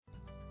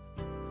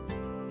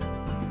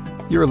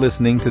You're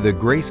listening to the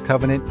Grace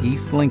Covenant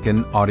East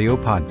Lincoln audio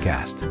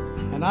podcast.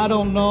 And I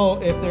don't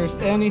know if there's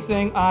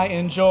anything I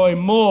enjoy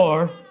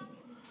more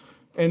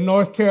in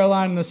North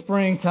Carolina in the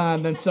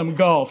springtime than some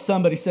golf.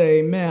 Somebody say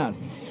amen.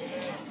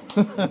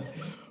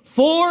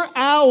 4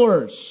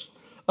 hours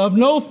of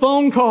no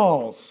phone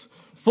calls.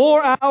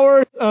 4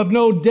 hours of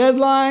no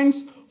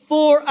deadlines.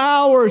 4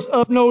 hours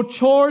of no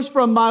chores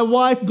from my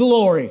wife,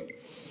 Glory.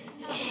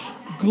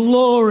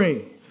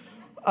 Glory.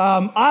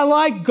 I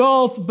like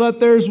golf, but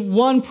there's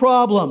one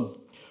problem.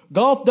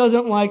 Golf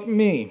doesn't like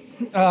me.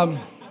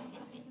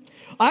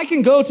 I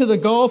can go to the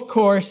golf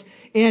course,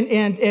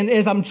 and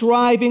as I'm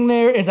driving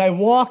there, as I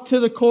walk to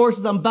the course,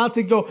 as I'm about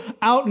to go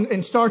out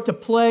and start to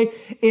play,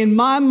 in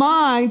my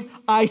mind,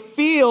 I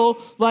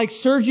feel like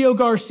Sergio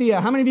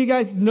Garcia. How many of you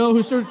guys know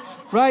who Sergio,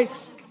 right?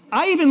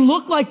 I even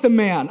look like the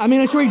man. I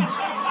mean,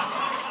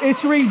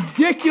 it's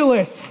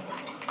ridiculous.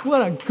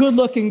 What a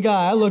good-looking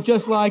guy. I look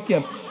just like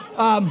him.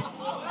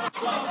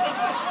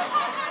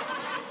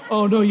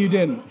 Oh, no, you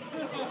didn't.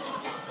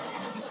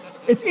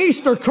 It's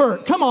Easter,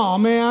 Kurt. Come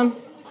on, man.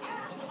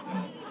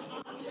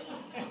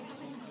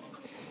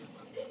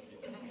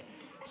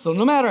 So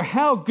no matter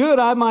how good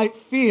I might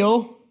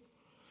feel,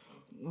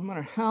 no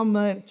matter how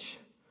much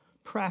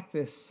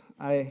practice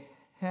I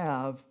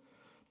have,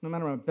 no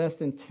matter my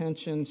best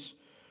intentions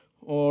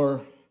or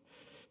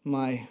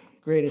my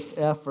greatest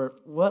effort,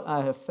 what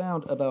I have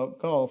found about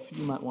golf,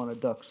 you might want to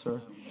duck,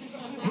 sir,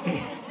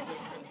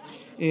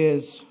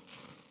 is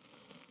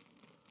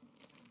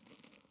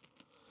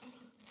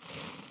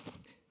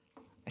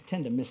I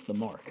tend to miss the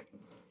mark.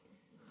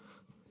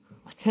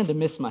 I tend to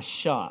miss my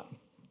shot.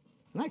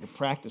 And I could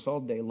practice all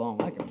day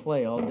long. I could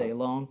play all day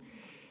long.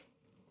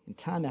 And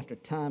time after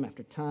time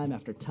after time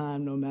after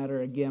time, no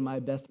matter, again, my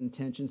best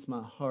intentions,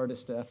 my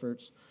hardest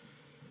efforts,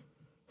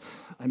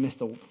 I miss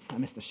the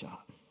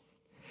shot.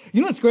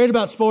 You know what's great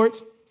about sports?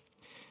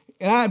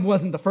 And I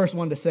wasn't the first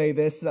one to say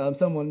this.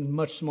 Someone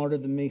much smarter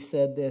than me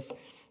said this,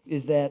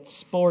 is that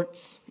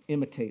sports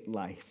imitate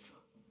life.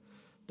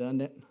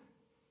 Doesn't it?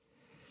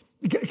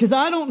 Because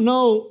I don't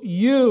know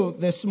you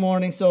this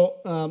morning, so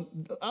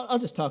I'll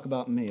just talk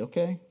about me,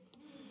 okay?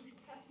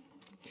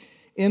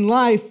 In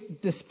life,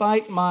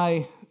 despite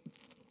my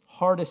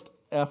hardest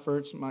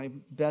efforts, my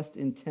best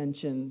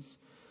intentions,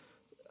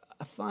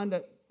 I find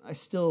that I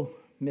still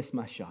miss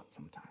my shot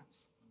sometimes.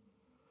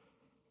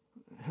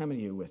 How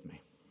many of you are with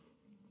me?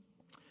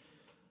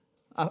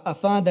 I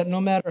find that no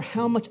matter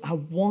how much I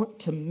want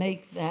to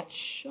make that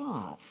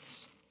shot,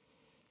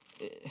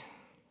 it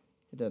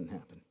doesn't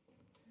happen.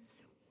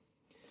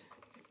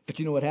 But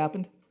you know what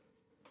happened?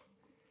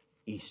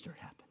 Easter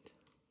happened.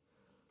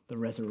 The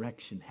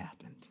resurrection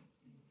happened.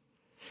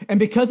 And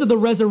because of the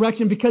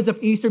resurrection, because of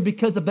Easter,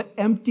 because of the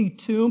empty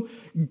tomb,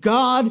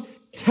 God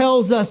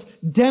tells us,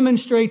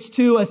 demonstrates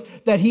to us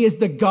that He is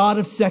the God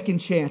of second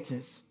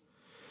chances.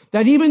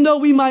 That even though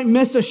we might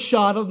miss a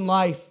shot in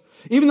life,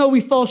 even though we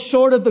fall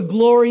short of the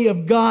glory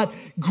of God,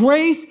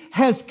 grace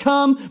has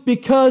come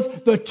because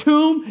the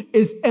tomb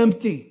is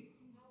empty.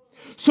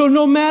 So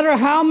no matter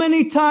how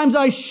many times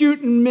I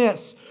shoot and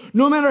miss,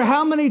 no matter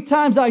how many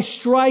times I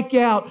strike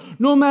out,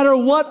 no matter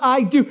what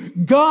I do,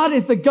 God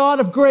is the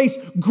God of grace.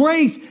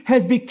 Grace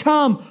has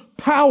become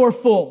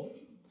powerful.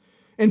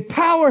 And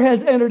power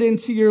has entered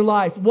into your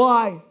life.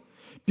 Why?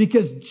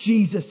 Because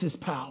Jesus is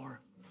power.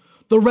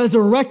 The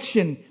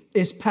resurrection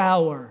is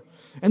power.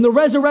 And the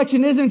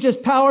resurrection isn't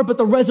just power, but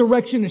the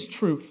resurrection is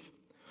truth.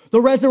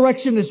 The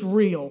resurrection is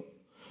real.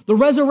 The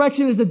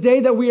resurrection is the day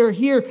that we are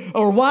here,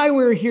 or why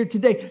we're here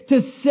today, to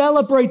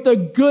celebrate the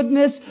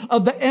goodness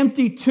of the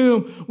empty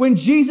tomb. When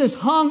Jesus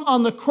hung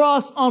on the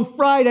cross on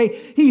Friday,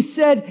 He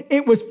said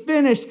it was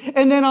finished.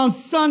 And then on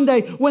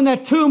Sunday, when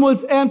that tomb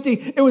was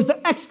empty, it was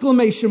the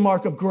exclamation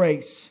mark of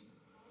grace.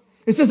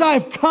 It says, I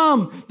have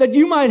come that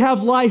you might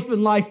have life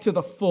and life to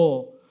the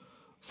full.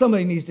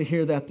 Somebody needs to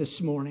hear that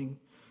this morning.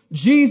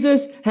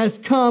 Jesus has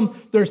come.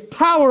 There's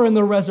power in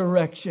the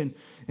resurrection.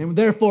 And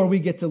therefore we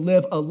get to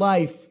live a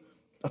life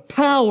of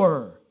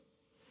power.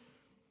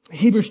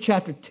 Hebrews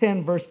chapter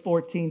 10 verse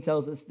 14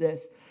 tells us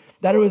this,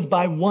 that it was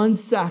by one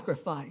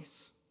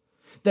sacrifice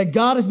that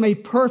God has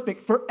made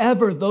perfect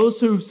forever those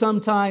who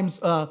sometimes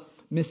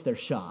miss their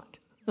shot.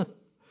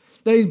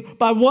 That He's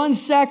by one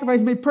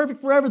sacrifice made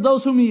perfect forever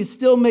those whom He is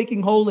still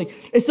making holy.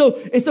 It's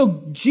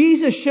though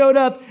Jesus showed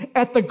up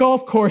at the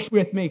golf course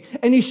with me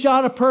and He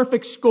shot a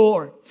perfect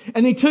score.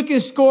 And He took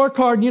His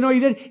scorecard and you know what He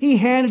did? He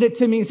handed it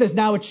to me and says,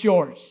 now it's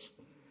yours.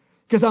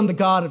 Because I'm the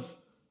God of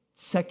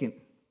second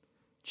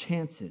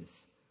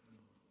chances.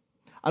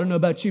 I don't know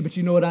about you, but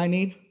you know what I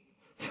need?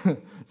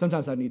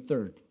 Sometimes I need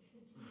third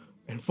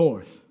and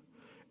fourth.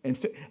 And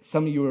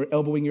some of you are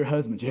elbowing your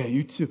husbands. Yeah,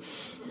 you too.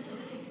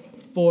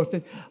 Fourth.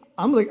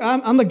 I'm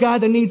the guy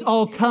that needs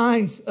all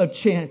kinds of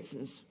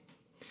chances.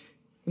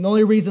 And the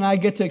only reason I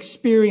get to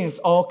experience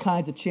all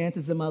kinds of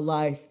chances in my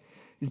life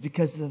is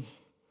because of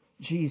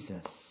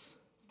Jesus.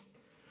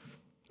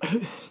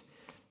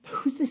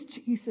 Who's this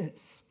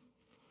Jesus?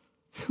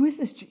 Who is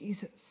this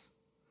Jesus?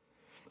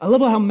 I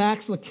love how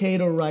Max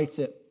Lucado writes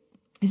it.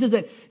 He says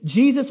that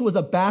Jesus was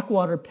a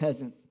backwater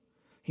peasant.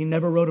 He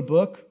never wrote a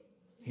book.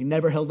 He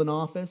never held an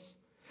office.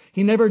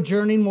 He never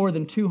journeyed more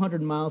than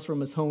 200 miles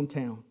from his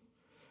hometown.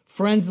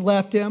 Friends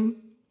left him.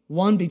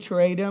 One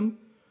betrayed him.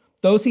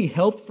 Those he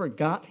helped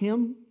forgot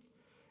him.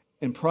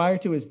 And prior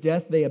to his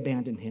death, they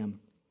abandoned him.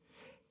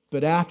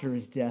 But after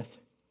his death,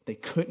 they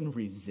couldn't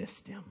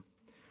resist him.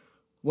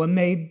 What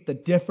made the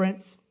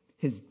difference?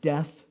 His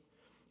death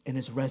and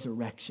his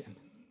resurrection.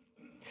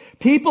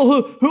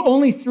 People who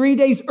only 3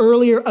 days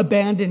earlier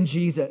abandoned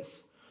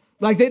Jesus.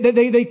 Like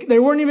they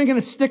weren't even going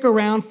to stick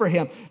around for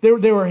him.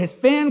 They were his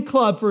fan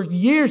club for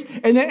years,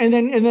 and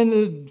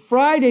then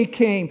Friday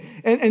came,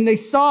 and they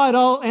saw it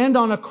all end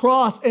on a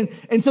cross,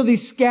 and so they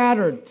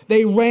scattered,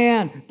 they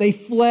ran, they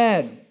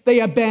fled,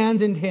 they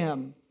abandoned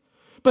him.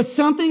 But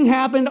something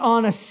happened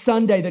on a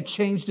Sunday that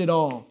changed it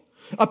all.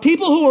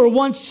 People who were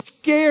once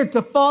scared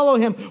to follow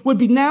him would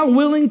be now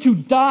willing to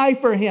die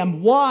for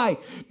him. Why?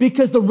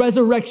 Because the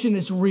resurrection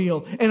is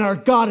real, and our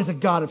God is a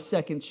God of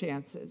second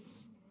chances.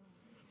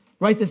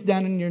 Write this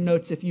down in your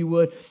notes if you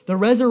would. The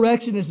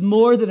resurrection is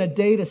more than a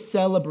day to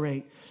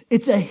celebrate.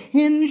 It's a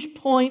hinge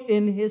point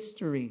in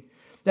history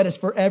that has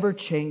forever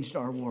changed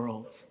our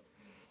world.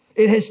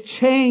 It has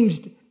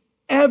changed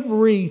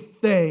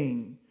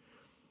everything.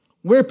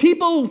 Where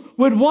people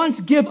would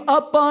once give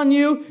up on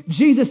you,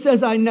 Jesus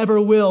says, I never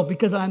will,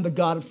 because I'm the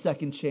God of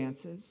second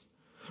chances.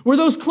 Where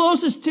those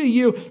closest to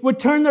you would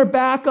turn their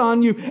back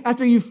on you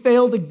after you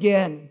failed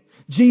again,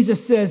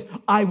 Jesus says,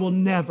 I will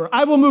never.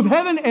 I will move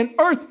heaven and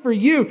earth for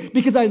you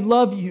because I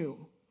love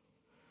you.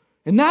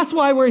 And that's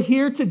why we're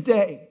here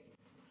today.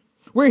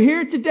 We're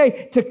here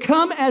today to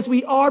come as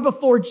we are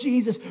before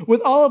Jesus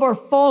with all of our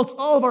faults,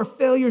 all of our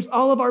failures,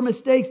 all of our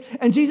mistakes.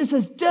 And Jesus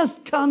says,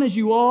 just come as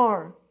you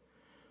are.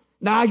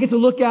 Now I get to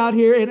look out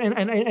here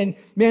and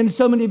man,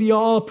 so many of you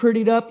all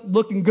prettied up,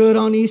 looking good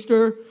on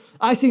Easter.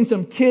 I seen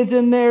some kids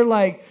in there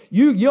like,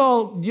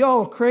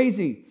 y'all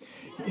crazy.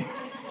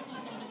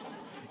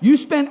 You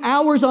spent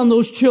hours on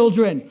those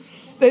children.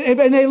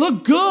 And they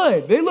look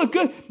good. They look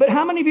good. But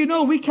how many of you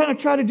know we kind of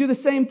try to do the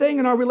same thing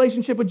in our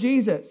relationship with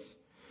Jesus?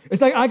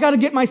 It's like, I got to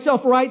get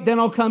myself right, then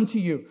I'll come to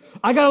you.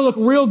 I got to look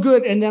real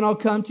good, and then I'll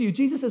come to you.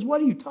 Jesus says, what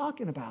are you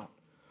talking about?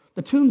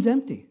 The tomb's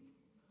empty.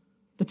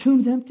 The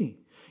tomb's empty.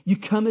 You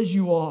come as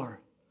you are.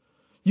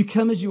 You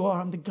come as you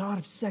are. I'm the God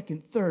of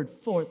second, third,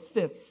 fourth,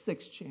 fifth,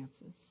 sixth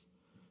chances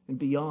and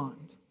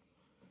beyond.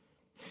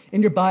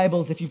 In your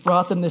Bibles, if you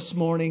brought them this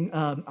morning,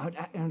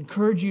 I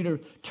encourage you to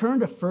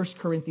turn to 1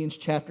 Corinthians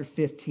chapter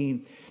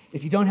 15.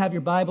 If you don't have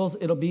your Bibles,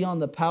 it'll be on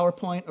the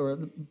PowerPoint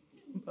or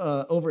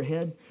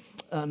overhead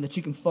that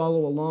you can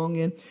follow along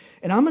in.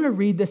 And I'm going to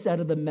read this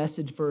out of the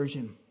Message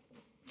version.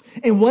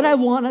 And what I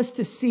want us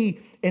to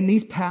see in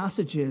these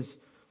passages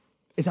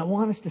is I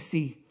want us to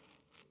see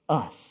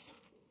us.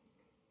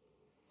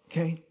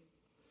 Okay?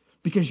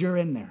 Because you're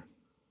in there.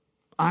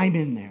 I'm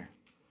in there.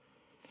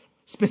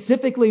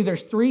 Specifically,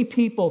 there's three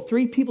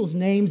people's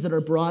names that are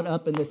brought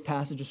up in this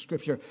passage of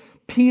Scripture.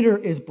 Peter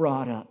is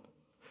brought up.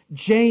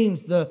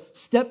 James, the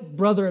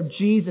stepbrother of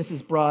Jesus,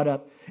 is brought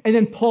up. And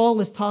then Paul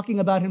is talking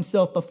about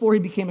himself before he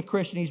became a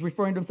Christian. He's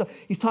referring to himself.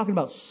 He's talking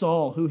about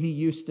Saul, who he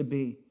used to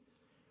be.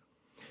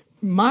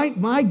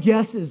 My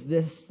guess is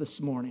this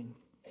morning.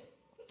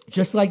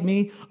 Just like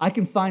me, I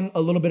can find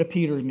a little bit of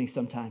Peter in me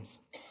sometimes.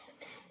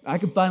 I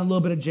can find a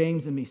little bit of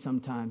James in me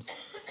sometimes.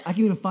 I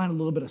can even find a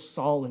little bit of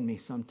Saul in me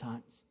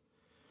sometimes.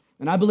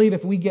 And I believe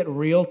if we get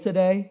real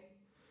today,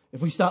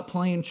 if we stop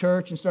playing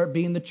church and start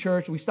being the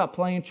church, we stop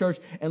playing church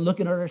and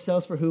looking at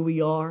ourselves for who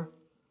we are,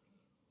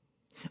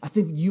 I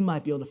think you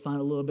might be able to find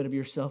a little bit of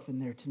yourself in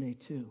there today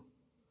too.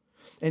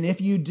 And if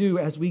you do,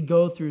 as we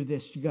go through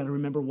this, you got to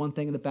remember one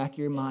thing in the back of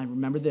your mind.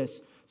 Remember this.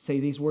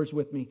 Say these words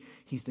with me.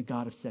 He's the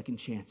God of second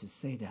chances.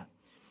 Say that.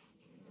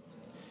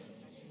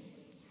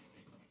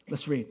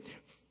 Let's read.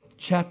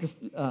 Chapter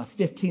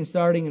 15,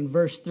 starting in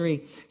verse 3.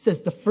 It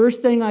says, the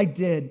first thing I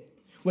did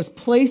was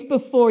placed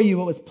before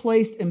you. It was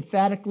placed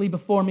emphatically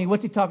before me.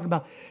 What's he talking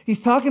about?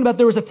 He's talking about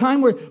there was a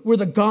time where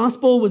the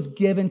gospel was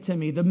given to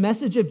me. The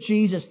message of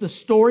Jesus, the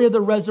story of the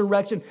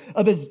resurrection,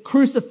 of his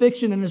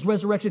crucifixion and his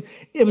resurrection.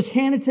 It was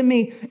handed to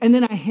me, and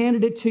then I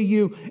handed it to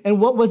you. And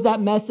what was that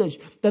message?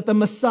 That the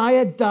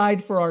Messiah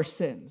died for our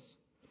sins.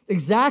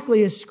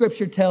 Exactly as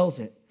Scripture tells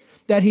it.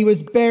 That he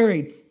was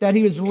buried. That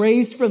he was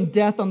raised from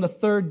death on the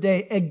third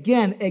day.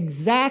 Again,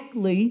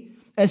 exactly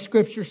as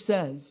Scripture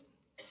says.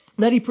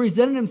 That he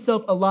presented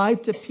himself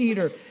alive to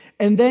Peter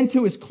and then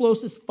to his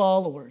closest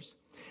followers.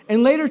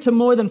 And later to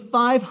more than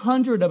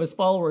 500 of his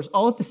followers,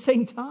 all at the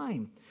same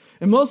time.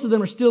 And most of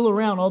them are still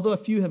around, although a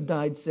few have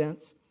died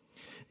since.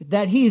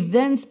 That he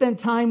then spent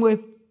time with,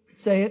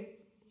 say it,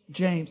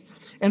 James.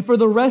 And for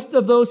the rest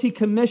of those he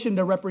commissioned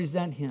to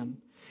represent him.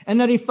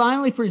 And that he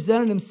finally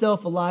presented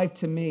himself alive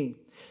to me.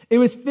 It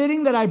was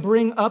fitting that I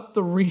bring up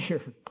the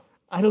rear.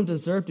 I don't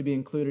deserve to be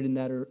included in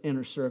that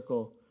inner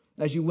circle.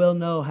 As you well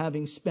know,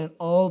 having spent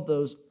all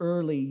those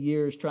early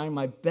years trying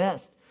my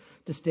best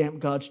to stamp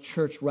God's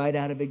church right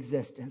out of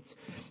existence.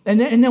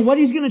 And then what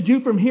he's going to do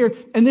from here,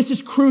 and this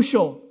is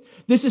crucial.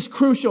 This is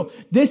crucial.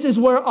 This is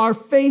where our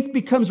faith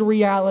becomes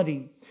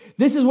reality.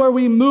 This is where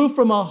we move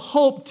from a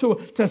hope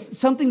to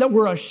something that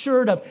we're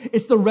assured of.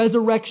 It's the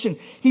resurrection.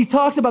 He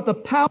talks about the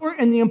power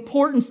and the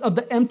importance of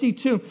the empty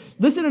tomb.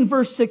 Listen in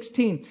verse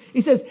 16.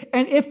 He says,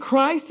 and if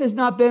Christ has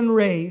not been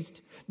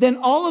raised, then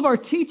all of our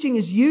teaching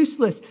is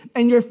useless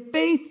and your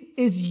faith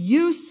is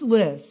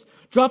useless.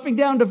 Dropping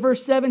down to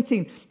verse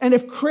 17. And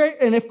if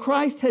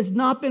Christ has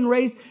not been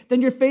raised,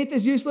 then your faith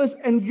is useless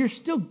and you're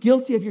still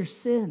guilty of your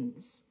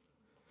sins.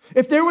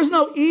 If there was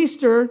no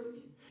Easter,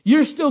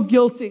 you're still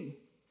guilty.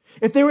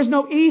 If there was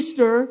no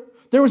Easter,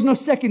 there was no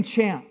second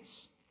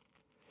chance.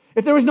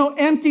 If there was no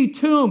empty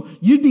tomb,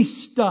 you'd be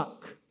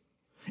stuck.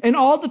 And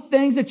all the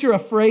things that you're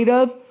afraid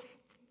of,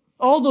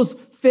 all those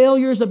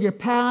failures of your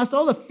past,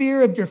 all the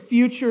fear of your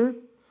future,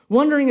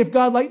 wondering if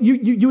God, like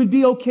you would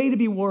be okay to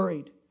be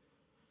worried.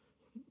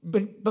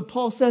 But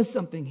Paul says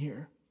something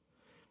here.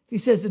 He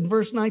says in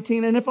verse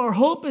 19, and if our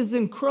hope is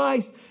in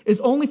Christ is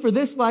only for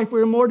this life,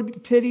 we are more to be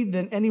pitied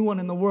than anyone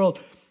in the world.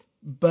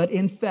 But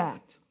in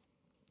fact,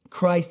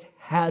 Christ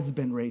has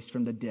been raised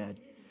from the dead.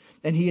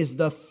 And he is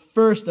the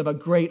first of a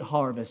great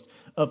harvest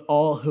of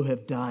all who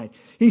have died.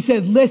 He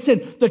said,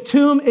 listen, the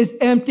tomb is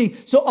empty.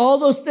 So all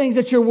those things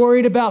that you're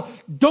worried about,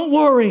 don't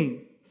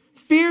worry.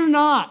 Fear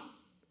not.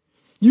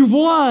 You've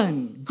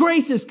won.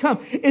 Grace has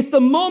come. It's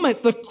the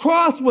moment. The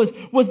cross was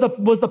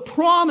the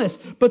promise.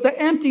 But the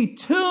empty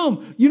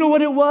tomb, you know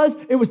what it was?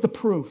 It was the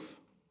proof.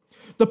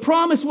 The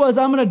promise was,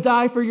 I'm going to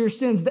die for your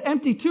sins. The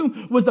empty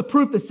tomb was the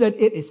proof that said,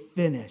 it is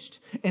finished.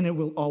 And it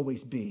will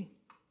always be.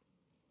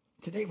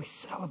 Today we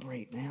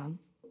celebrate, man.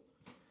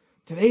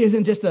 Today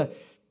isn't just a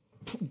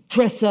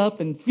dress up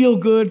and feel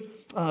good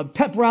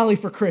pep rally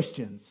for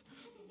Christians.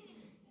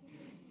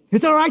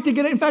 It's all right to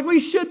get it. In fact, we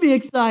should be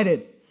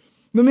excited.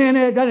 But man,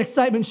 that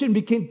excitement shouldn't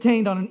be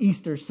contained on an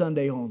Easter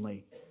Sunday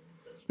only.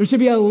 There should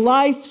be a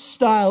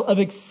lifestyle of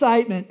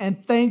excitement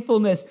and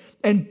thankfulness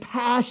and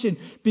passion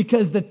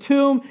because the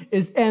tomb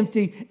is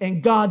empty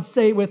and God,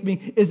 say it with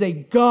me, is a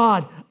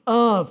God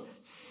of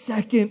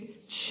second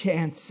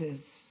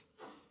chances.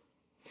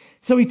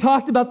 So he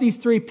talked about these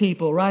three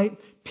people, right?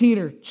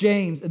 Peter,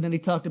 James, and then he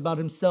talked about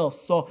himself.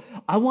 So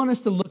I want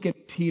us to look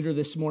at Peter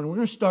this morning. We're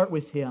going to start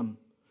with him.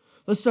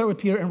 Let's start with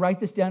Peter and write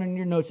this down in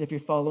your notes if you're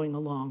following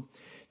along.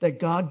 That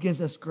God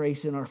gives us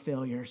grace in our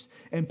failures.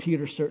 And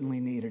Peter certainly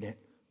needed it.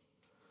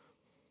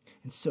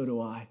 And so do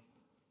I.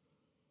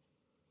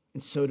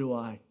 And so do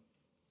I.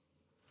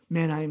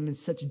 Man, I am in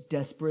such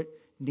desperate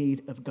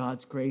need of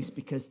God's grace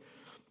because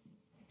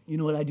you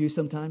know what I do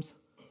sometimes?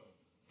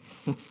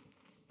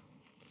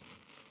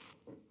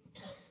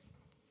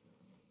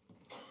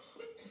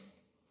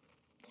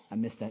 I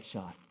miss that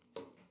shot.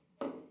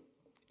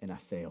 And I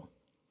fail.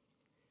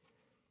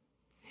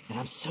 And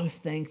I'm so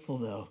thankful,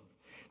 though,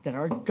 that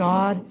our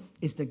God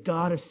is the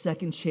God of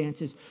second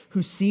chances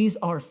who sees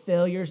our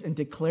failures and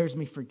declares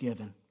me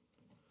forgiven.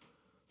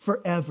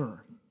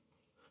 Forever.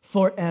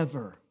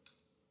 Forever.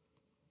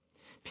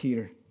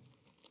 Peter.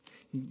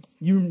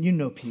 You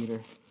know Peter.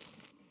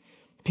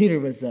 Peter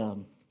was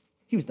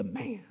he was the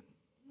man.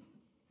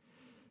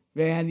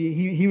 Man,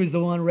 he was the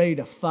one ready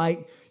to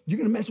fight. You're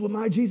going to mess with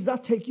my Jesus, I'll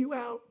take you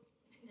out.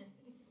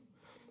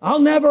 I'll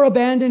never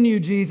abandon you,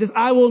 Jesus.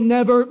 I will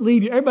never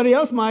leave you. Everybody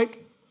else might.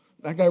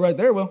 That guy right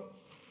there will.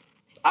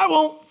 I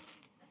won't.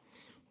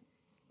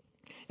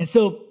 And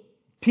so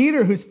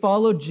Peter, who's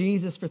followed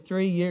Jesus for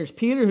 3 years,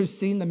 Peter who's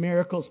seen the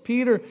miracles,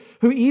 Peter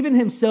who even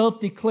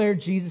himself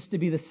declared Jesus to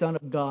be the Son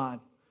of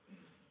God.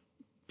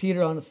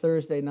 Peter on a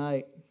Thursday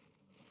night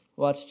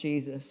watched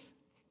Jesus.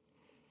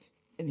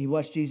 And he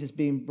watched Jesus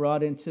being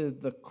brought into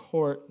the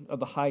court of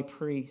the high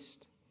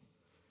priest.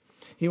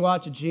 He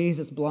watched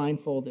Jesus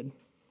blindfolded.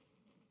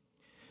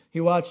 He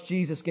watched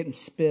Jesus getting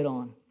spit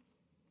on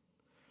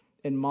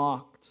and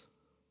mocked.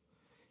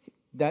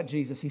 That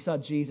Jesus, he saw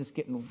Jesus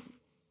getting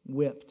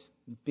whipped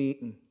and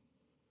beaten.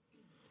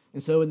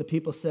 And so when the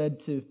people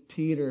said to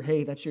Peter,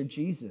 hey, that's your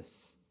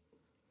Jesus.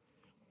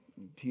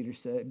 Peter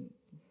said,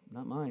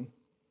 not mine.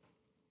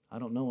 I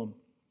don't know him.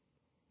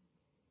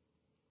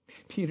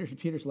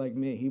 Peter's like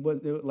me.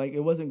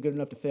 It wasn't good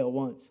enough to fail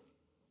once.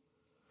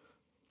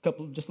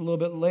 Just a little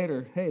bit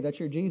later, hey, that's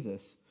your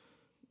Jesus.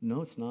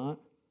 No, it's not.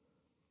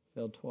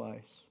 Failed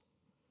twice.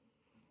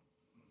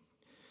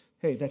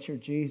 Hey, that's your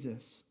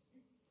Jesus.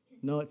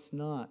 No, it's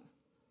not.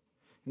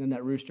 And then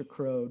that rooster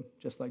crowed,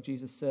 just like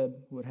Jesus said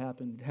would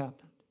happen. It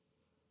happened.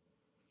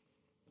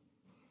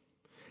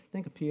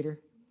 Think of Peter.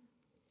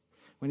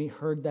 When he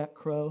heard that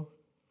crow,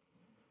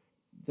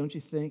 don't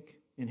you think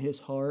in his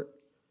heart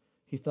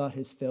he thought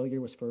his failure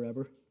was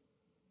forever?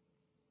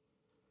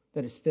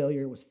 That his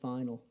failure was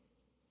final.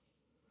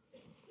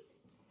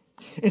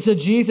 And so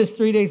Jesus,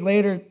 3 days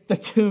later, the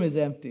tomb is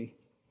empty.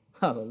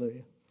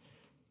 Hallelujah.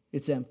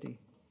 It's empty.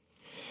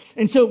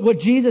 And so what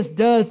Jesus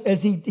does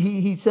is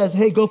he says,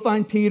 hey, go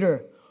find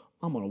Peter.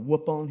 I'm going to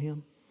whoop on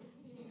him.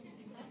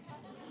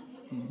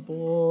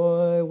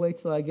 Boy, wait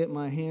till I get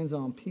my hands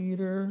on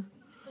Peter.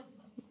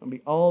 I'm going to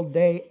be all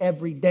day,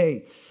 every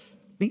day.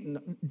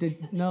 Beaten.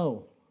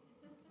 No.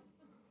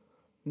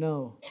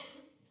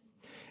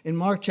 In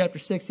Mark chapter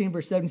 16,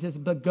 verse 7, he says,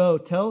 but go,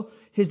 tell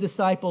his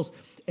disciples.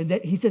 And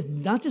that he says,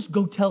 not just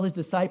go tell his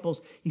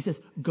disciples. He says,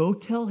 go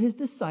tell his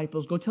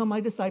disciples, go tell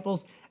my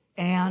disciples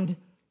and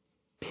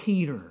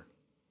Peter.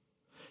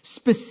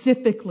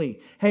 Specifically,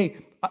 hey,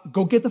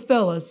 go get the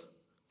fellas,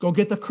 go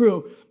get the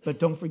crew, but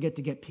don't forget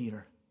to get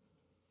Peter.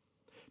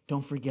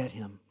 Don't forget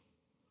him.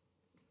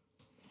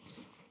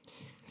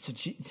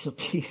 So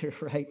Peter,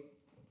 right,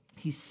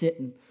 he's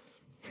sitting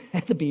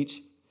at the beach,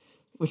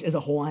 which as a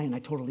Hawaiian I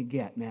totally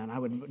get, man.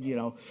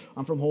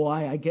 I'm from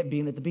Hawaii, I get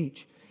being at the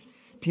beach.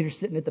 Peter's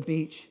sitting at the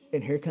beach,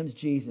 and here comes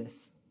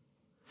Jesus.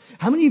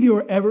 How many of you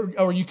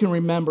or you can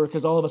remember,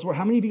 because all of us were,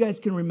 how many of you guys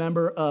can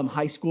remember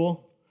high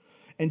school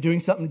and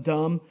doing something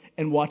dumb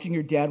and watching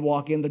your dad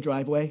walk in the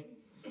driveway?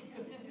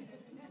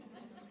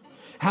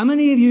 How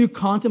many of you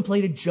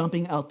contemplated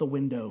jumping out the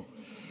window?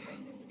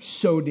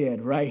 So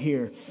did, right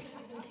here.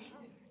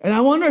 And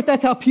I wonder if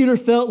that's how Peter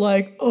felt,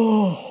 like,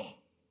 oh.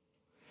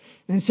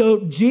 And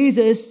so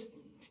Jesus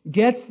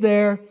gets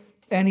there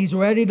and he's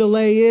ready to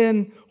lay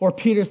in, or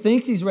Peter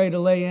thinks he's ready to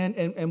lay in.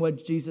 And what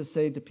did Jesus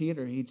say to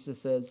Peter? He just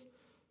says,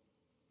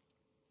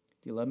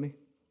 do you love me?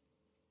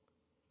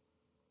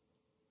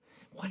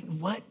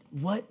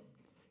 What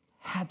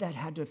had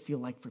to feel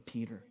like for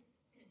Peter?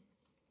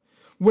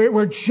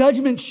 Where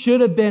judgment should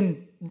have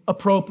been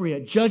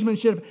appropriate. Judgment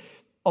should have,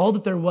 all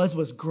that there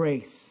was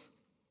grace.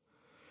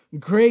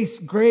 Grace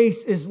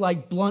is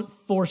like blunt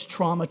force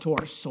trauma to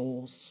our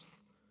souls.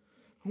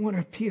 I wonder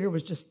if Peter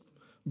was just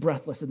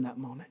breathless in that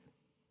moment.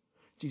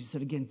 Jesus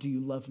said again, do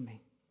you love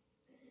me?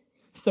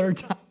 Third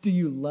time, do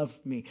you love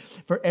me?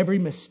 For every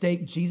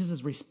mistake,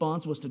 Jesus'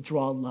 response was to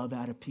draw love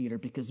out of Peter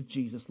because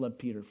Jesus loved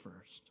Peter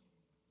first.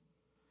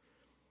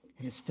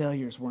 And his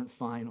failures weren't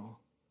final.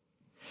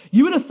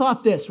 You would have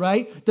thought this,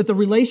 right? That the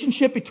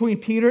relationship between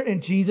Peter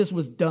and Jesus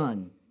was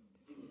done.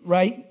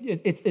 Right?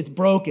 It's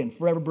broken,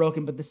 forever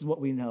broken, but this is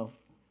what we know.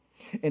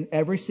 In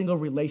every single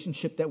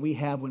relationship that we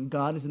have, when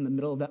God is in the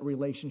middle of that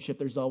relationship,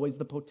 there's always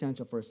the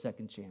potential for a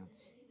second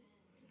chance.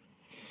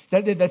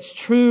 That's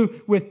true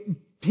with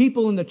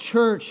people in the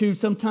church who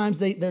sometimes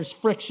there's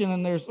friction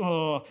and there's,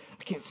 I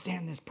can't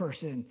stand this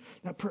person.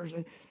 That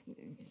person.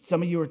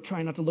 Some of you are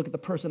trying not to look at the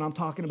person I'm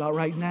talking about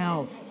right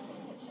now.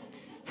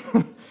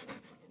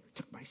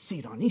 Took my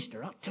seat on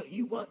Easter, I'll tell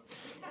you what.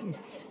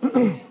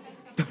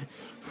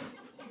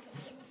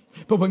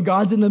 But when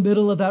God's in the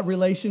middle of that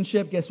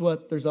relationship, guess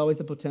what? There's always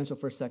the potential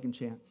for a second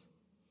chance.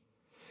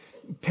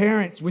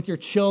 Parents, with your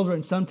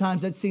children,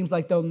 sometimes it seems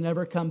like they'll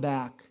never come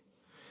back.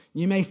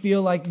 You may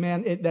feel like,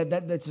 man,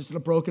 that's just a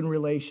broken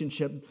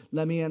relationship.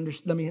 Let me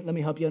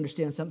help you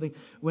understand something.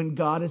 When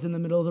God is in the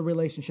middle of the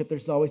relationship,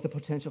 there's always the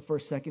potential for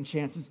second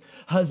chances.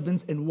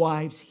 Husbands and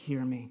wives, hear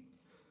me.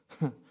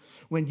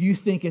 When you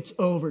think it's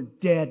over,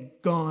 dead,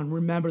 gone,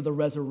 remember the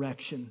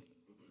resurrection.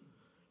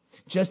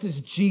 Just as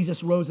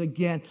Jesus rose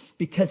again,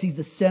 because he's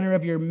the center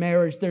of your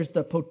marriage, there's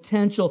the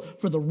potential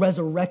for the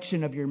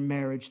resurrection of your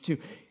marriage too.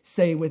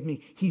 Say with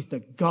me, he's the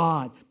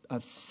God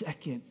of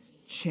second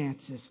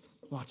chances.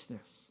 Watch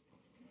this.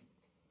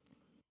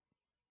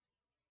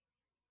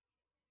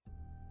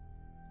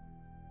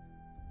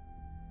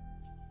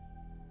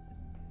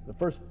 The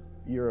first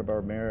year of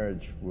our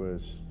marriage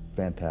was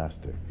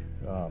fantastic.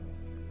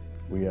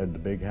 We had the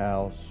big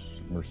house,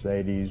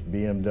 Mercedes,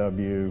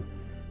 BMW,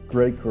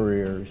 great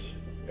careers.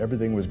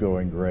 Everything was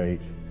going great,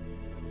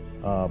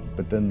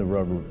 but then the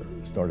rubber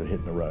started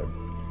hitting the road.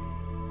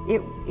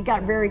 It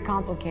got very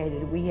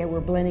complicated. We were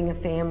blending a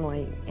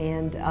family,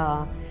 and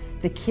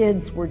the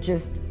kids were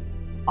just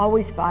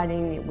always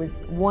fighting. It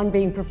was one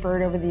being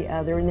preferred over the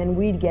other, and then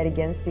we'd get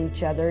against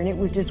each other, and it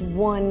was just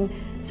one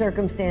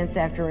circumstance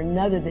after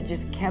another that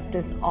just kept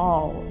us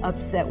all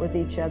upset with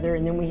each other.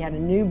 And then we had a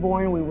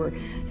newborn. We were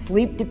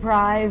sleep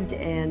deprived,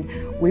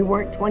 and we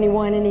weren't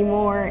 21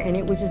 anymore, and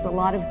it was just a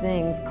lot of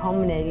things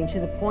culminating to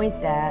the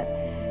point that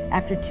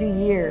after 2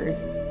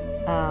 years,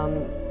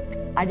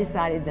 I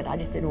decided that I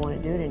just didn't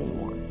want to do it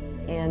anymore.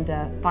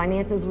 And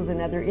finances was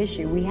another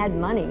issue. We had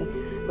money,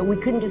 but we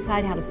couldn't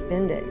decide how to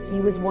spend it. He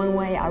was one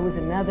way, I was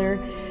another.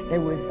 I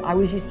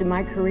was used to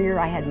my career,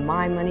 I had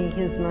my money,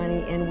 his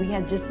money, and we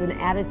had just an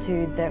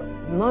attitude that,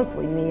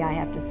 mostly me, I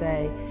have to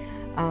say,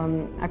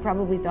 I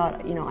probably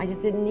thought, I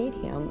just didn't need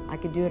him. I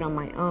could do it on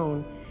my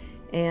own.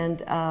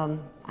 And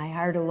I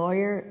hired a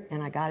lawyer,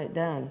 and I got it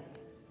done.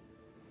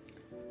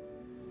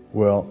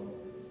 Well,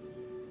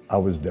 I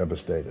was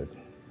devastated.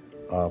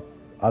 I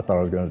thought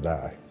I was going to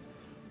die.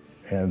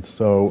 And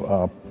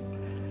so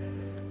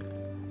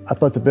I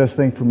thought the best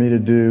thing for me to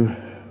do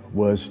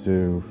was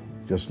to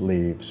just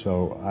leave.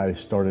 So I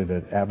started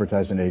an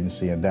advertising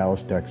agency in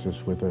Dallas, Texas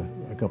with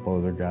a couple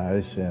other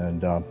guys,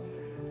 and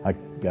I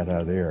got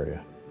out of the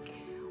area.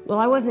 Well,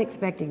 I wasn't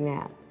expecting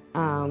that.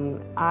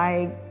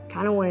 I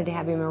kind of wanted to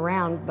have him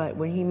around, but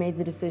when he made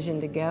the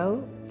decision to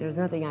go, there was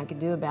nothing I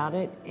could do about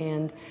it.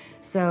 And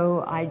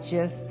so I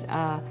just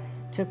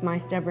took my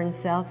stubborn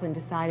self and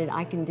decided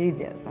I can do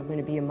this. I'm going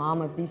to be a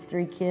mom of these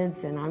 3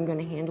 kids, and I'm going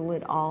to handle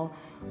it all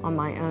on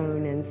my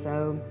own. And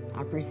so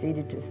I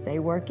proceeded to stay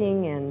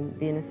working and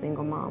being a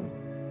single mom.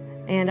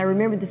 And I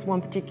remember this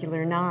one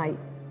particular night,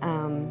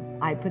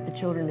 I put the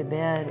children to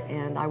bed,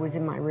 and I was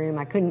in my room.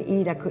 I couldn't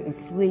eat, I couldn't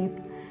sleep.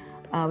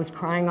 I was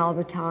crying all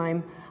the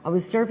time. I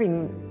was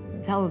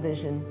surfing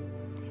television,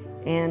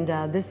 and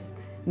this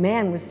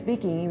man was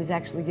speaking. He was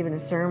actually giving a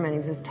sermon. He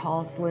was this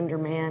tall, slender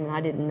man, and I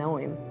didn't know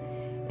him.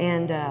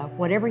 And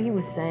whatever he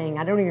was saying,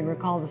 I don't even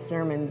recall the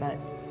sermon, but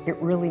it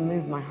really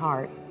moved my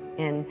heart.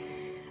 And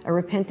a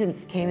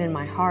repentance came in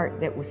my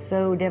heart that was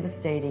so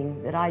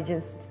devastating that I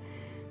just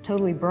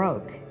totally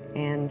broke.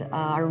 And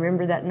I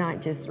remember that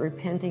night just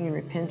repenting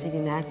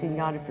and asking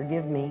God to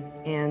forgive me.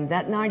 And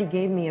that night He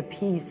gave me a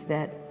peace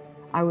that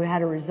I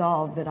had a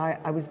resolve that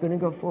I was going to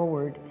go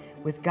forward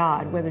with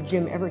God, whether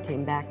Jim ever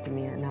came back to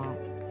me or not.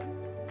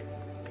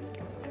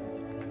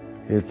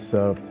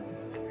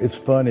 It's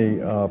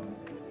funny.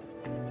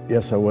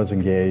 Yes, I was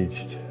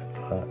engaged.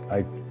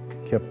 I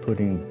kept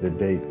putting the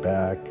date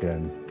back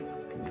and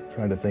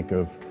trying to think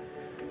of,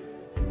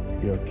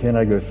 can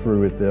I go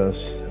through with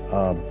this?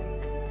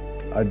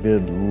 I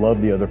did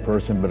love the other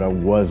person, but I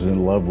was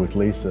in love with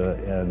Lisa,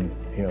 and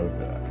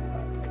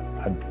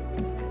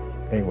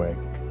anyway,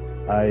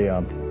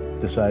 I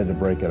decided to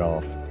break it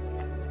off.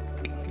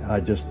 I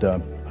just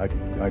I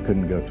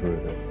couldn't go through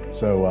with it.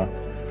 So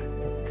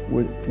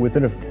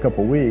within a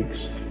couple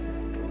weeks,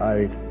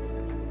 I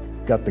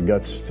got the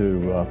guts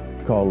to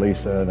call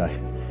Lisa,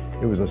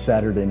 and it was a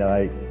Saturday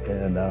night,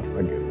 and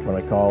when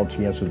I called,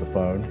 she answered the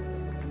phone.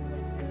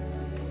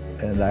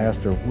 And I asked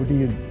her, what are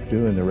you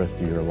doing the rest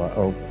of your life?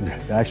 Oh,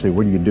 actually,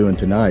 what are you doing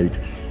tonight?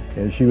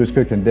 And she was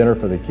cooking dinner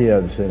for the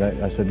kids. And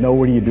I said, no,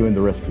 what are you doing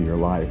the rest of your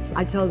life?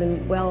 I told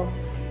him, well,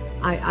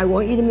 I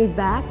want you to move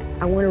back.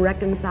 I want to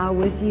reconcile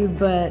with you.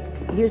 But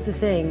here's the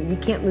thing. You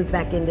can't move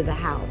back into the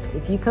house.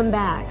 If you come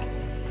back,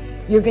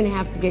 you're going to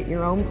have to get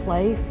your own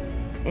place.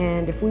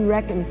 And if we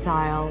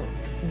reconcile,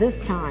 this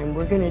time,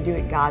 we're going to do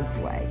it God's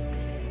way.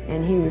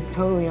 And he was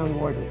totally on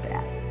board with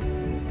that.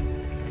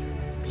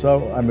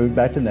 So I moved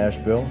back to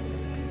Nashville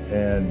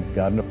and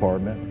got an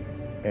apartment,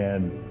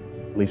 and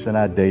Lisa and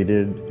I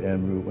dated,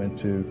 and we went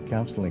to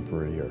counseling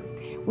for a year.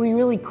 We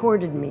really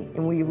courted me,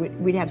 and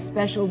we'd have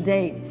special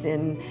dates,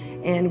 and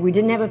we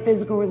didn't have a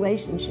physical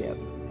relationship,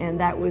 and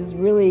that was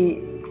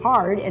really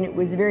hard, and it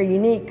was very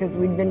unique because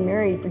we'd been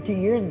married for 2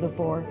 years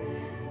before,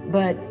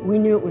 but we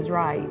knew it was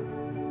right.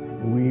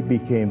 We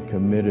became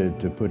committed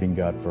to putting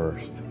God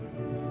first.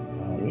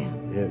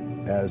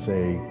 As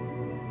a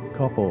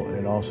couple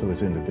and also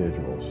as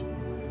individuals.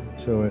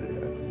 So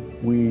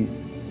we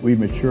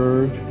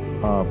matured,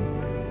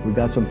 we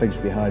got some things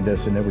behind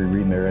us, and then we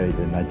remarried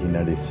in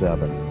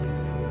 1997.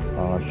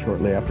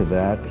 Shortly after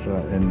that,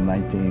 in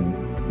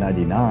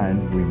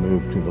 1999, we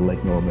moved to the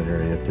Lake Norman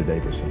area to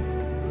Davison.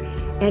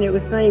 And it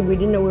was funny, we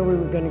didn't know where we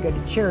were going to go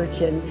to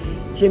church, and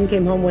Jim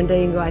came home one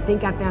day and go, I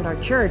think I found our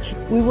church.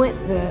 We went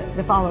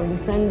the following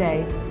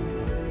Sunday,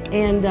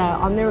 and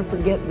I'll never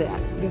forget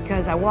that,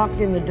 because I walked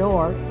in the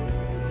door,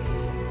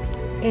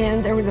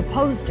 and there was a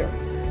poster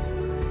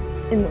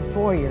in the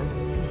foyer.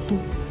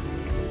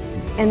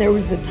 And there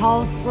was the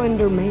tall,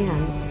 slender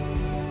man,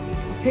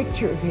 a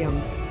picture of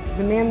him,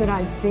 the man that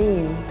I'd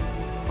seen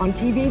on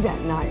TV that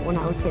night when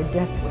I was so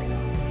desperate.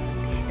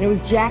 And it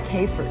was Jack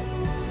Hayford.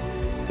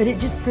 But it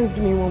just proved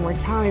to me one more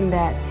time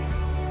that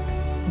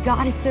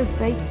God is so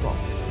faithful.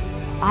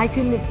 I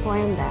couldn't have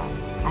planned that.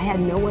 I had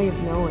no way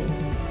of knowing.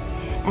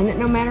 And that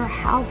no matter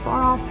how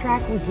far off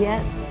track we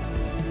get,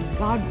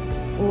 God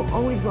will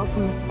always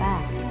welcome us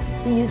back.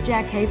 He used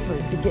Jack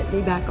Hayford to get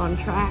me back on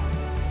track,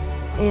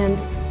 and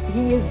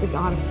he is the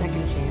God of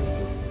second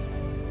chances.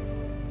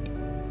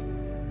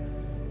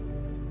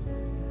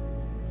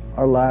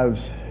 Our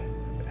lives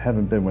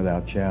haven't been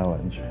without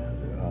challenge,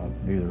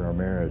 neither our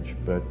marriage,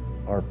 but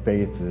our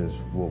faith is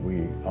what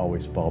we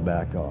always fall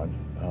back on.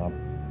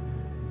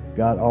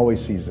 God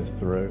always sees us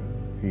through.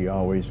 He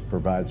always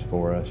provides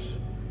for us,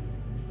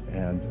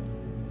 and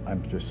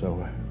I'm just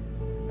so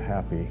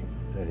happy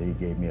that he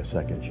gave me a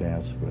second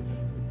chance with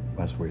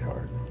my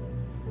sweetheart.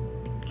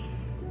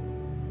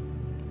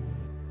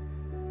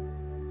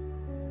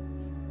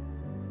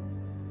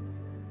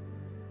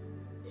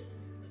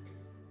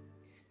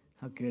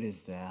 How good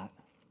is that?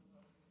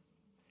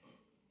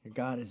 Your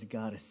God is a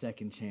God of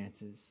second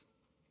chances.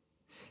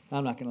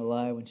 I'm not going to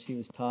lie, when she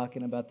was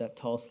talking about that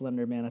tall,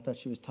 slender man, I thought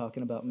she was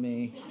talking about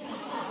me.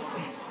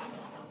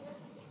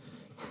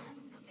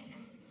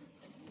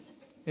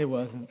 It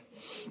wasn't.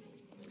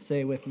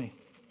 Say it with me.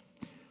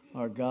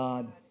 Our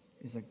God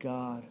is a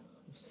God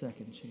of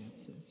second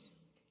chances.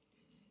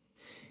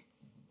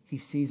 He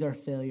sees our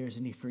failures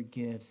and he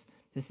forgives.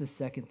 This is the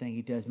second thing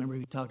he does. Remember,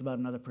 we talked about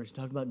another person.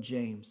 We talked about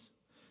James.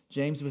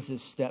 James was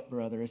his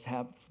stepbrother, his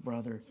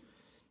half-brother.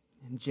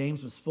 And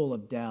James was full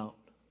of doubt.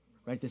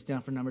 Write this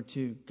down for number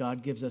 2.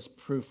 God gives us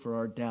proof for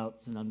our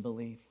doubts and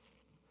unbelief.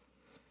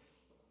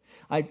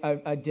 I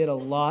did a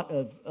lot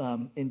of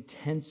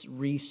intense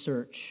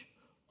research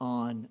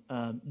on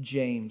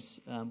James,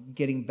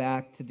 getting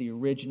back to the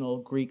original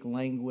Greek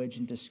language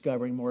and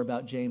discovering more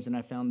about James. And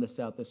I found this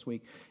out this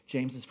week.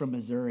 James is from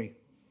Missouri.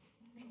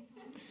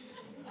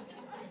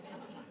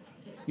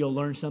 You'll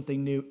learn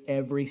something new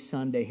every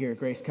Sunday here at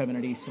Grace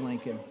Covenant East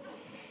Lincoln.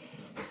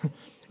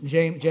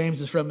 James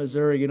is from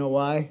Missouri. You know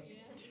why?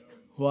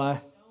 Why?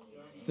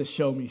 It's the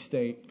show me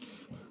state.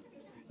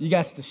 You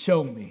got to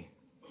show me.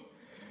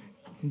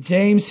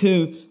 James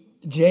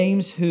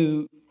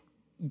who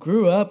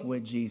grew up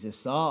with Jesus,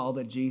 saw all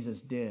that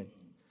Jesus did.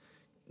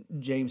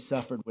 James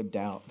suffered with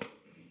doubt.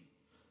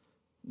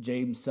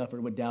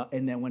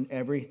 And then when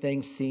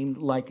everything seemed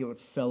like it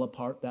fell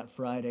apart that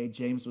Friday,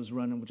 James was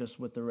running just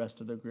with the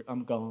rest of the group.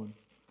 I'm gone.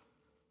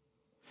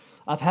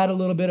 I've had a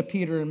little bit of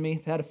Peter in me.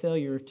 I've had a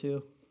failure or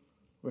 2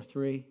 or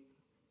 3,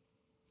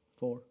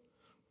 4.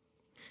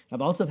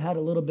 I've also had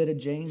a little bit of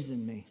James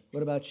in me.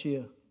 What about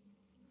you?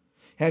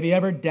 Have you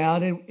ever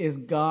doubted, is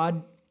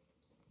God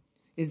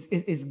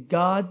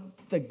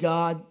the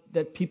God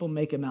that people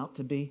make him out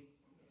to be?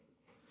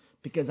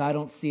 Because I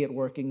don't see it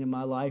working in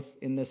my life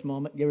in this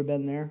moment. You ever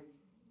been there?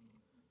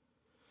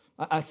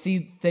 I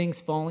see things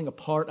falling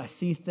apart. I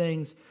see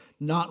things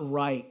not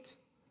right.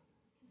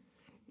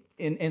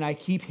 And I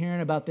keep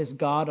hearing about this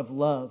God of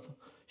love.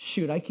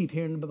 Shoot, I keep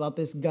hearing about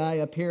this guy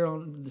up here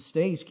on the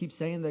stage, keep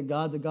saying that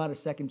God's a God of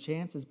second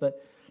chances,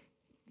 but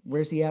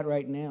where's he at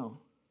right now?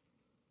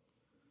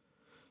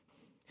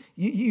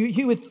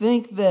 You would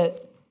think that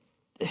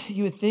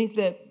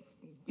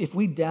if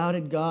we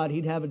doubted God,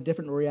 he'd have a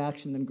different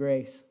reaction than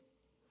grace.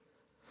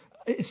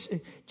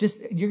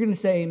 You're going to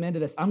say amen to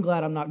this. I'm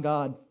glad I'm not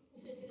God.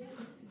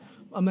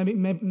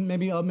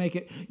 Maybe I'll make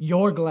it,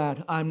 you're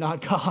glad I'm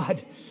not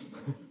God.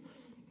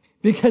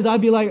 Because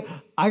I'd be like,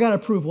 I got to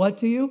prove what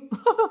to you?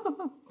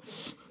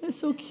 That's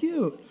so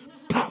cute.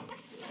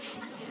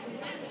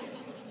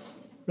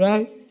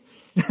 Right?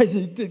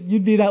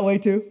 You'd be that way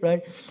too,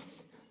 right?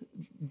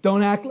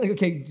 Don't act like,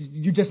 okay,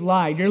 you just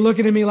lied. You're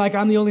looking at me like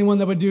I'm the only one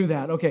that would do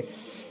that. Okay.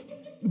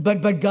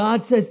 But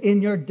God says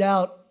in your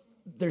doubt,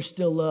 there's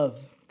still love,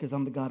 because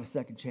I'm the God of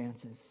second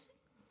chances.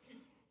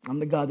 I'm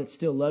the God that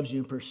still loves you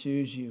and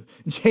pursues you.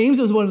 James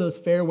was one of those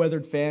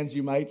fair-weathered fans,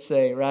 you might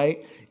say,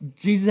 right?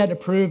 Jesus had to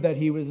prove that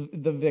he was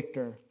the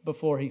victor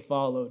before he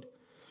followed.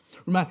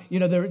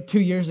 There were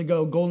 2 years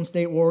ago, Golden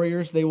State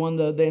Warriors, they won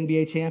the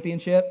NBA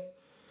championship.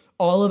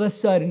 All of a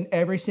sudden,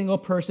 every single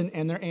person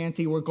and their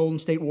auntie were Golden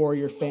State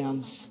Warrior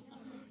fans.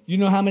 You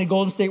know how many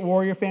Golden State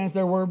Warrior fans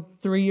there were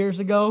 3 years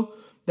ago?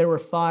 There were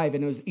 5,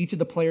 and it was each of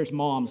the players'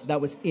 moms.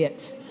 That was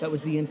it. That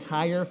was the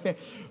entire fan.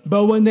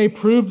 But when they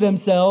proved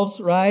themselves,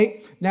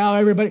 right? Now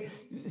everybody,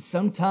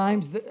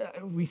 sometimes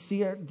we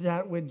see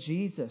that with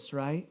Jesus,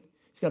 right?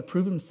 He's got to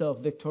prove himself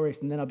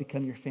victorious, and then I'll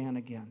become your fan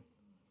again.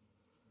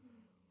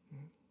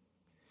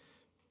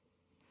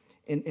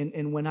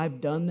 And when I've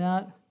done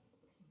that,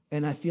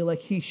 and I feel like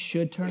he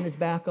should turn his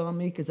back on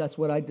me because that's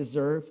what I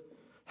deserve,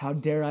 how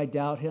dare I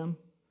doubt him?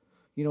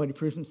 You know what he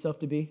proves himself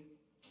to be?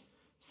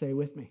 Say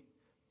with me.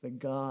 The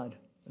God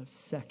of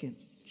second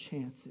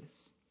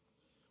chances.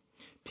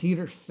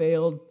 Peter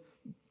failed.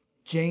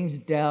 James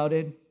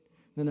doubted.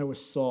 Then there was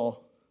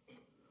Saul.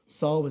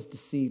 Saul was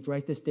deceived.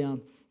 Write this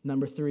down,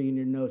 number 3 in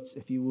your notes,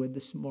 if you would,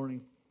 this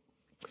morning.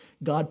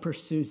 God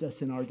pursues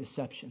us in our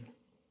deception.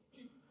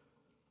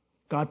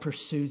 God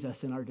pursues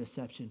us in our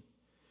deception.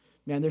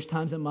 Man, there's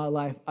times in my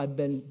life I've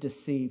been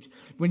deceived.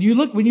 When you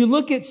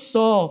look at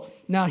Saul,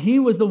 now he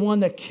was the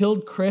one that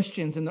killed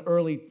Christians in the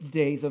early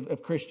days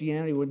of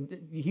Christianity.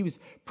 He was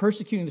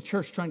persecuting the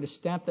church, trying to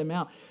stamp them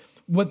out.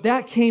 What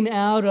that came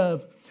out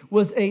of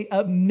was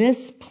a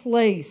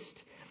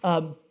misplaced,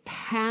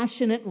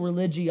 passionate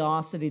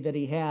religiosity that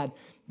he had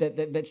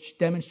that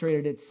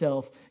demonstrated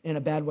itself in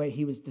a bad way.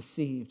 He was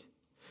deceived.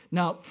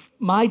 Now,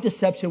 my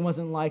deception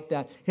wasn't like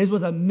that. His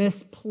was a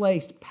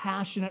misplaced,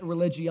 passionate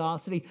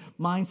religiosity.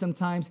 Mine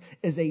sometimes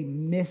is a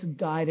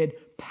misguided,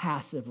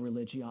 passive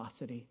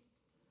religiosity.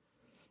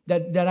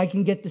 That I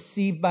can get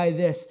deceived by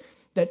this,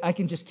 that I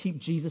can just keep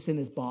Jesus in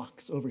his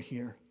box over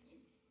here.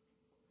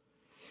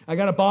 I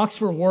got a box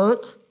for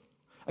work.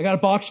 I got a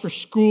box for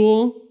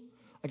school.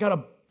 I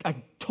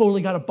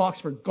totally got a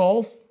box for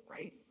golf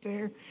right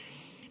there.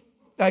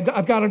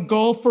 I've got a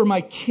golf for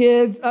my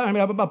kids. I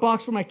have a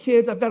box for my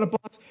kids. I've got a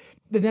box.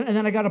 And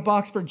then I got a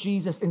box for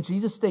Jesus. And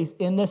Jesus stays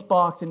in this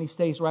box and he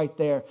stays right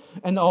there.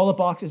 And all the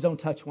boxes don't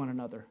touch one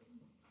another.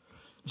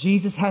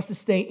 Jesus has to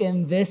stay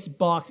in this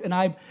box. And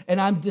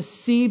I'm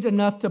deceived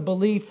enough to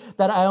believe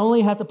that I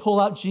only have to pull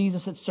out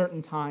Jesus at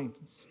certain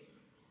times.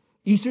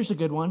 Easter's a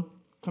good one.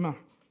 Come on.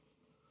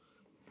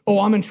 Oh,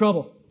 I'm in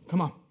trouble.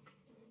 Come on.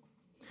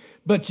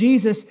 But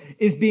Jesus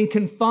is being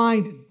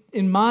confined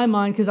in my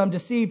mind because I'm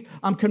deceived.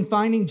 I'm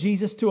confining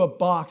Jesus to a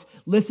box.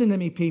 Listen to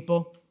me,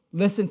 people.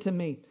 Listen to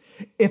me.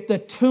 If the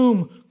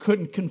tomb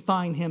couldn't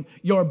confine him,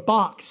 your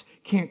box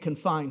can't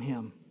confine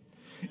him.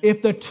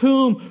 If the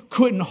tomb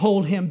couldn't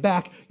hold him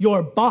back,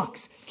 your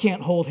box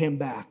can't hold him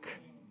back.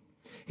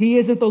 He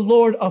isn't the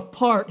Lord of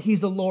part. He's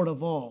the Lord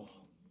of all.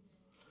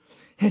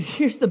 And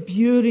here's the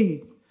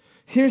beauty.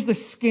 Here's the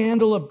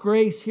scandal of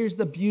grace. Here's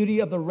the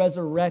beauty of the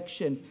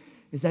resurrection,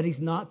 is that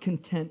he's not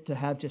content to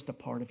have just a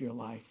part of your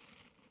life.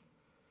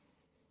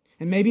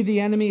 And maybe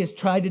the enemy has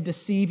tried to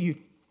deceive you.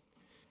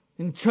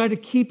 and try to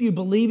keep you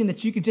believing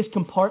that you can just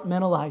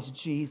compartmentalize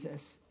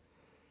Jesus.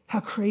 How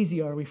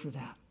crazy are we for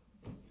that?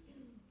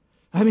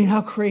 I mean,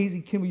 how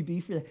crazy can we be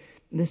for that?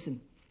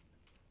 Listen,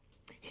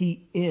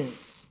 He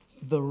is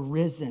the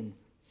risen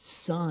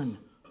Son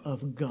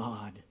of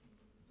God.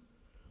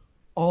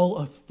 All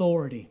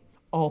authority,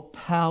 all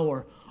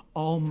power,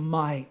 all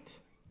might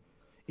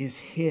is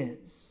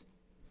His.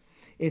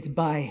 It's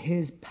by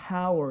His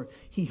power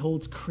He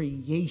holds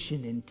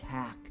creation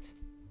intact.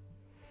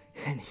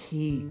 And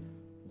He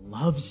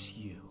loves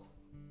you.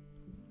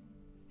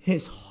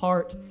 His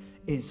heart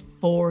is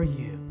for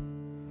you.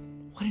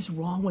 What is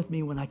wrong with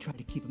me when I try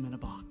to keep Him in a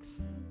box?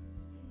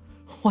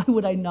 Why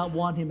would I not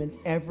want Him in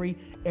every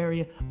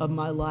area of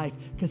my life?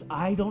 Because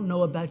I don't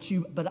know about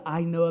you, but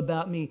I know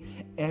about me.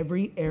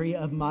 Every area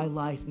of my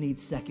life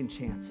needs second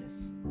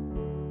chances.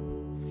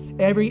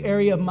 Every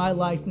area of my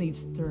life needs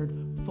third,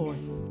 fourth,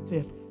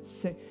 fifth,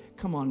 sixth.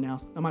 Come on now.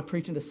 Am I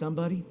preaching to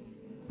somebody?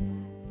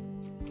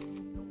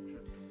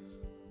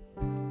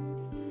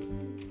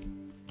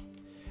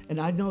 And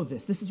I know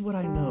this. This is what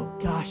I know.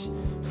 Gosh,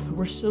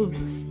 we're so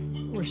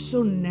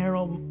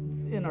narrow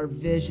in our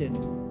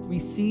vision.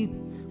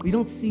 We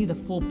don't see the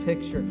full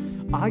picture.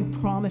 I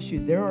promise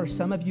you, there are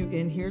some of you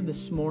in here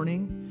this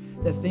morning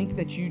that think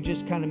that you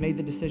just kind of made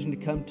the decision to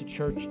come to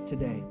church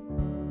today.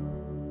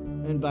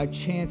 And by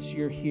chance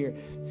you're here.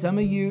 Some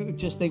of you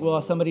just think,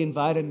 well, somebody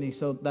invited me,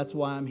 so that's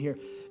why I'm here.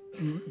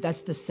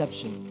 That's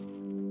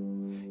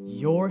deception.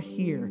 You're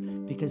here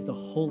because the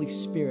Holy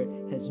Spirit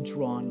has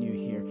drawn you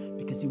here,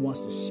 because He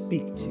wants to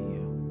speak to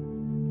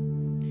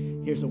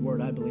you. Here's a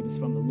word I believe is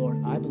from the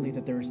Lord. I believe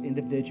that there's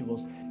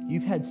individuals.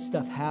 You've had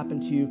stuff happen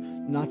to you,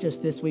 not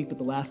just this week, but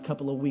the last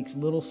couple of weeks.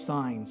 Little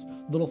signs,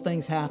 little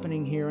things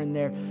happening here and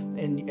there.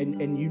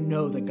 And you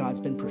know that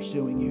God's been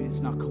pursuing you. It's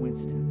not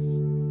coincidence.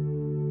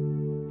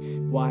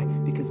 Why?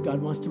 Because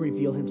God wants to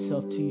reveal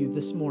Himself to you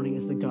this morning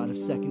as the God of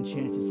second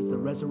chances, as the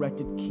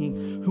resurrected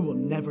King who will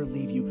never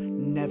leave you,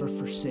 never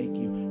forsake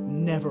you,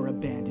 never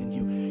abandon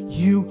you.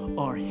 You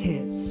are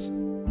His.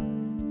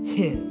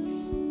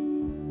 His.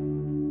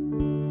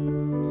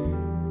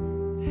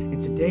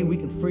 And today we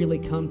can freely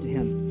come to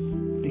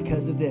Him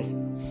because of this.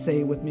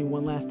 Say it with me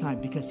one last time.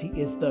 Because He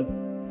is the...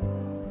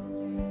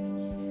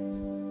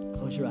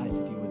 Close your eyes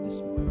if you would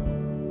this morning.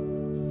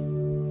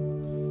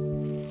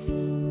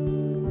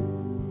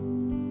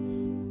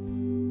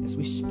 As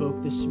we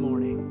spoke this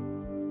morning,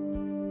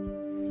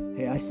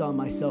 hey, I saw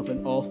myself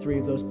in all three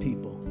of those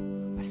people.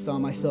 I saw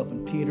myself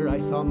in Peter, I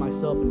saw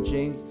myself in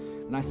James,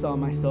 and I saw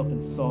myself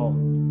in Saul.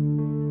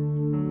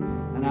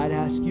 And I'd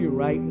ask you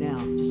right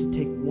now just to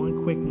take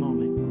one quick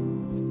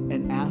moment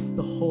and ask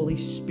the Holy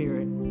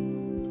Spirit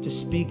to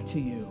speak to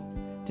you,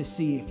 to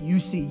see if you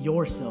see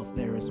yourself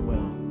there as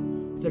well.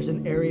 If there's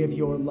an area of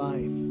your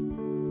life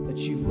that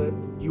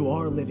you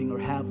are living or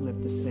have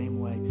lived the same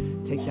way,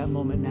 take that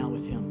moment now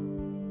with Him.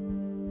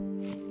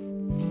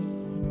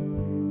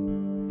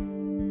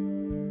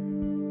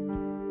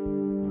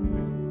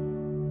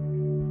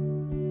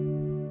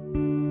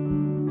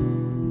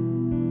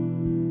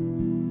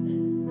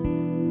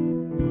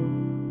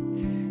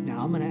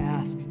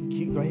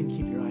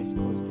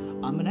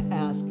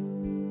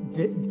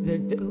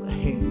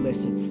 Hey,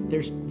 listen,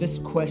 there's this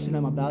question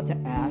I'm about to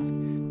ask.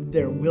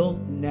 There will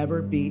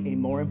never be a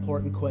more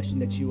important question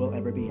that you will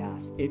ever be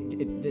asked.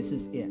 This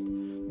is it.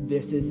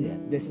 This is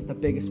it. This is the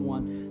biggest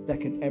one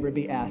that could ever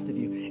be asked of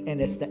you.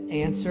 And it's the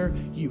answer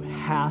you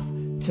have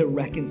to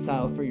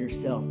reconcile for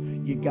yourself.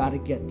 You got to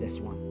get this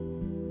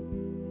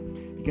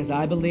one. Because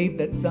I believe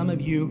that some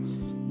of you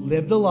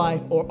lived a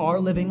life or are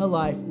living a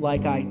life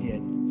like I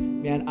did.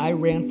 Man, I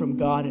ran from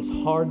God as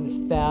hard and as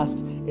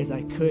fast as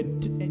I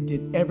could and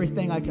did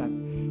everything I could.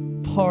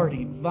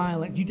 Party,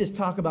 violent. You just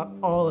talk about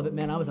all of it,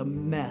 man. I was a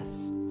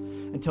mess.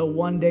 Until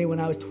one day when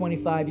I was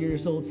 25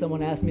 years old,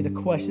 someone asked me the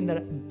question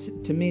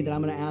to me that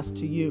I'm going to ask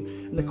to you.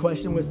 And the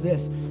question was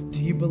this: do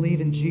you believe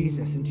in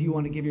Jesus and do you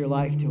want to give your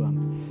life to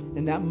Him?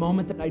 And that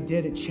moment that I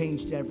did, it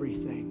changed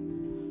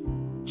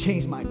everything. It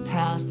changed my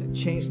past, it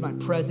changed my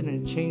present,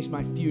 and it changed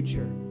my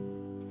future.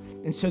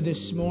 And so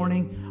this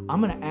morning,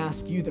 I'm going to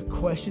ask you the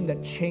question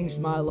that changed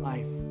my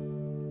life.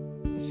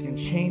 It's going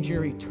to change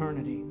your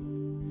eternity.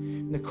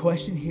 And the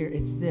question here,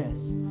 it's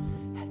this: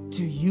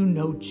 do you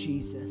know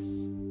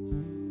Jesus?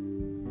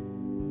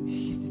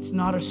 It's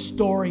not a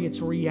story, it's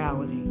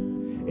reality.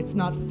 It's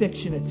not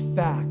fiction, it's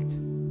fact.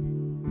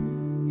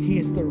 He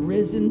is the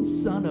risen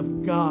Son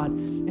of God,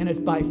 and it's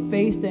by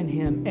faith in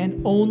Him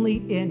and only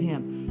in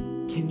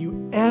Him can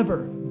you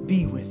ever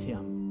be with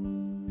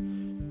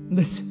Him.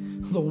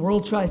 The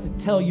world tries to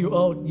tell you,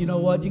 oh, you know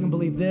what, you can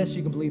believe this,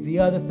 you can believe the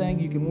other thing,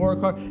 you can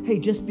work hard. Hey,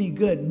 just be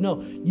good.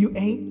 No, you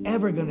ain't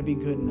ever going to be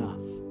good enough.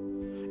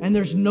 And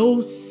there's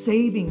no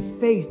saving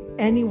faith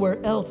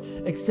anywhere else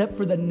except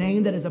for the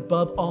name that is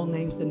above all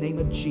names, the name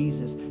of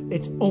Jesus.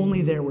 It's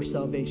only there where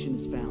salvation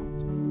is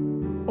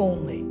found.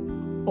 Only.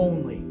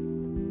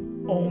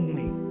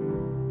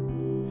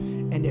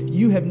 And if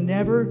you have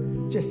never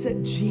just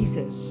said,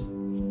 Jesus,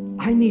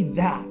 I need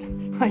that.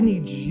 I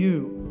need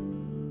you.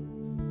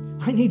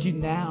 I need you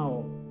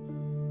now.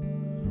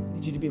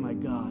 need you to be my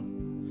God.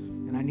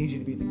 And I need you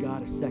to be the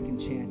God of second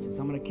chances.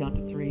 I'm going to count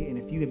to 3. And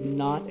if you have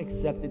not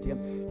accepted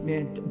him,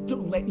 man,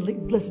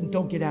 listen,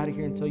 don't get out of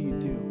here until you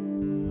do.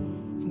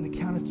 From the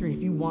count of 3,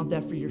 if you want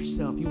that for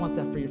yourself, you want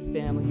that for your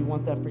family, you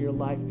want that for your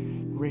life,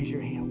 raise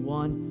your hand.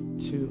 1,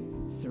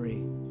 2, 3.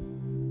 Amen.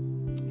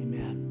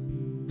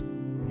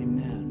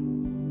 Amen.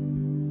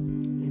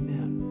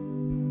 Amen.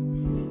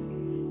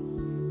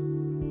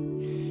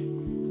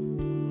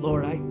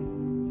 Lord, I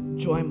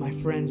join my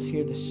friends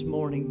here this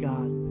morning,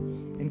 God,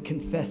 in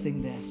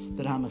confessing this,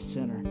 that I'm a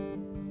sinner.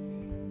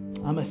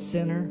 I'm a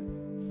sinner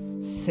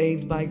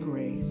saved by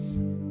grace.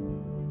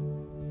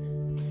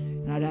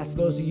 And I'd ask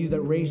those of you that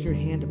raised your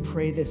hand to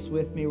pray this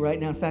with me right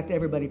now. In fact,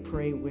 everybody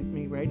pray with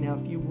me right now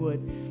if you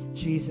would.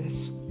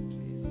 Jesus,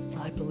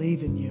 I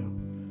believe in you.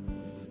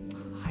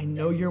 I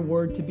know your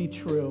word to be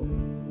true.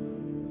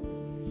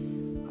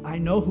 I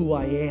know who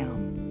I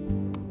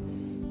am.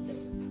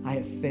 I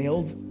have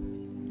failed.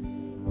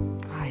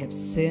 I have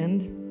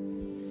sinned.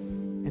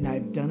 And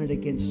I've done it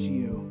against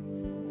you.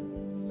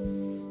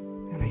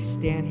 And I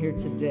stand here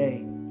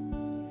today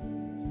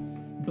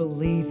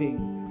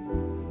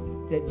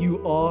believing that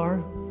you are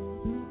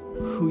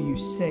who you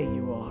say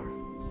you are.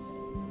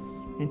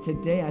 And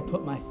today I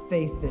put my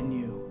faith in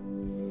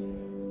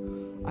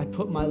you. I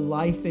put my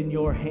life in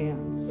your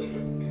hands.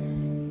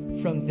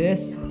 From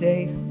this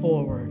day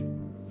forward,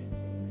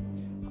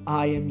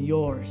 I am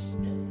yours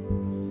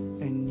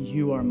and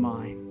you are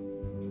mine.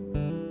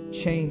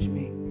 Change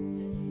me.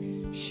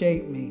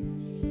 Shape me.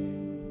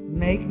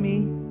 Make me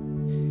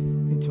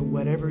into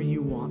whatever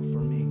you want for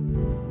me.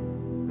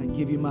 I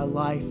give you my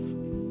life,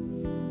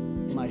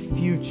 my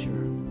future,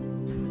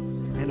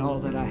 and all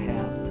that I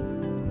have.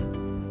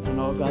 And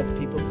all God's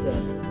people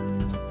said.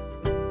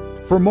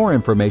 For more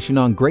information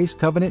on Grace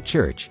Covenant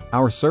Church,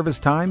 our service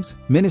times,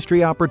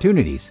 ministry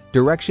opportunities,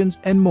 directions,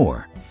 and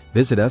more,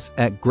 visit us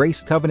at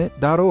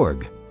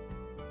gracecovenant.org.